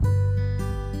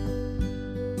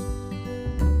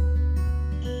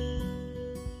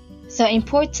The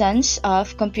importance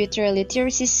of computer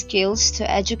literacy skills to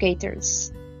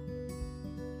educators.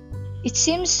 It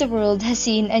seems the world has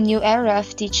seen a new era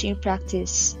of teaching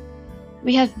practice.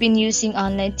 We have been using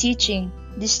online teaching,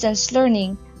 distance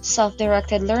learning,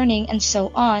 self-directed learning, and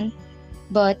so on,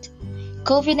 but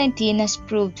COVID-19 has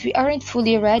proved we aren't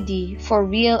fully ready for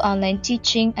real online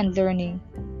teaching and learning.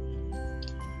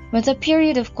 When the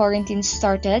period of quarantine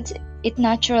started, it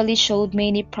naturally showed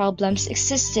many problems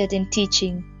existed in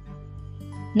teaching.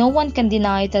 No one can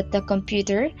deny that the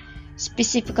computer,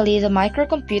 specifically the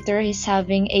microcomputer, is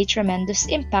having a tremendous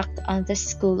impact on the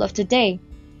school of today.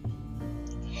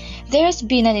 There has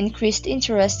been an increased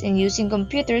interest in using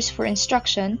computers for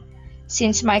instruction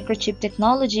since microchip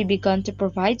technology began to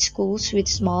provide schools with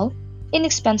small,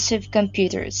 inexpensive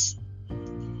computers.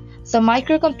 The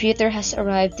microcomputer has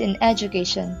arrived in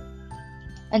education.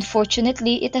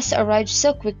 Unfortunately, it has arrived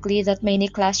so quickly that many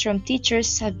classroom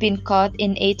teachers have been caught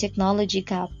in a technology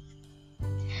gap.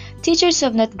 Teachers who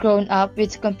have not grown up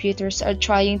with computers are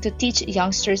trying to teach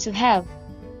youngsters who have.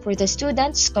 For the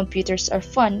students, computers are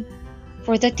fun.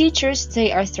 For the teachers,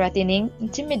 they are threatening,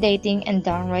 intimidating, and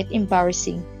downright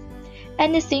embarrassing.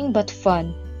 Anything but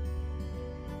fun.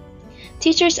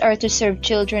 Teachers are to serve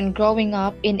children growing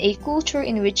up in a culture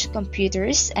in which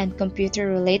computers and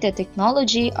computer-related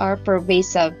technology are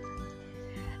pervasive.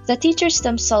 The teachers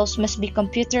themselves must be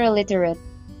computer literate.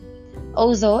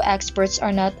 Although experts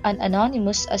are not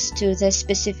anonymous as to the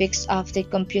specifics of the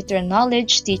computer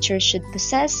knowledge teachers should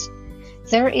possess,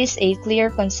 there is a clear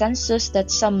consensus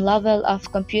that some level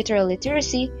of computer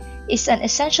literacy is an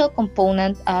essential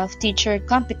component of teacher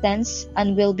competence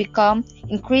and will become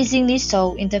increasingly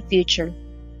so in the future.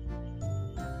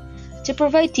 To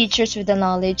provide teachers with the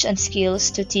knowledge and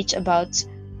skills to teach about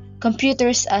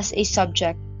computers as a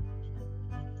subject,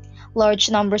 large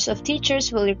numbers of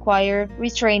teachers will require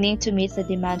retraining to meet the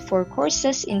demand for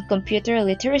courses in computer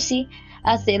literacy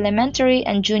at the elementary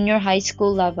and junior high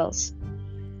school levels.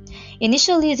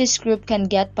 Initially, this group can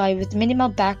get by with minimal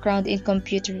background in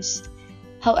computers.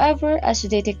 However, as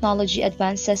the technology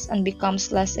advances and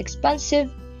becomes less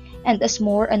expensive, and as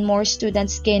more and more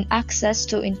students gain access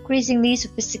to increasingly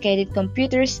sophisticated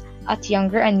computers at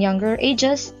younger and younger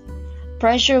ages,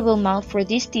 pressure will mount for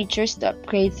these teachers to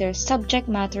upgrade their subject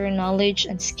matter knowledge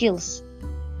and skills.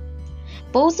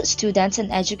 Both students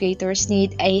and educators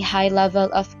need a high level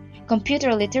of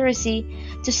computer literacy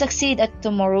to succeed at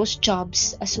tomorrow's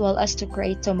jobs as well as to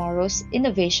create tomorrow's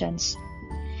innovations.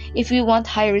 If we want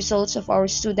high results of our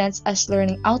students as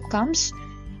learning outcomes,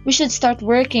 we should start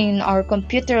working on our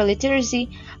computer literacy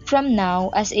from now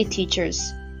as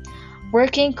teachers,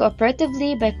 working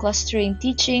cooperatively by clustering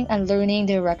teaching and learning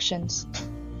directions.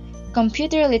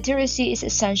 Computer literacy is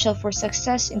essential for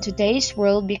success in today's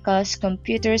world because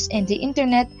computers and the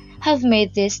internet have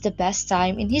made this the best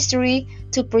time in history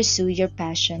to pursue your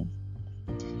passion.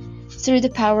 Through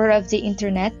the power of the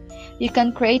internet, you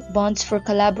can create bonds for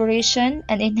collaboration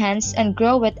and enhance and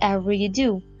grow whatever you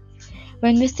do.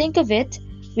 When we think of it,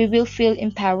 we will feel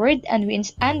empowered and we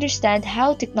understand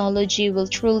how technology will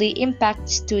truly impact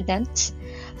students'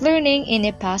 learning in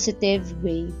a positive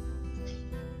way.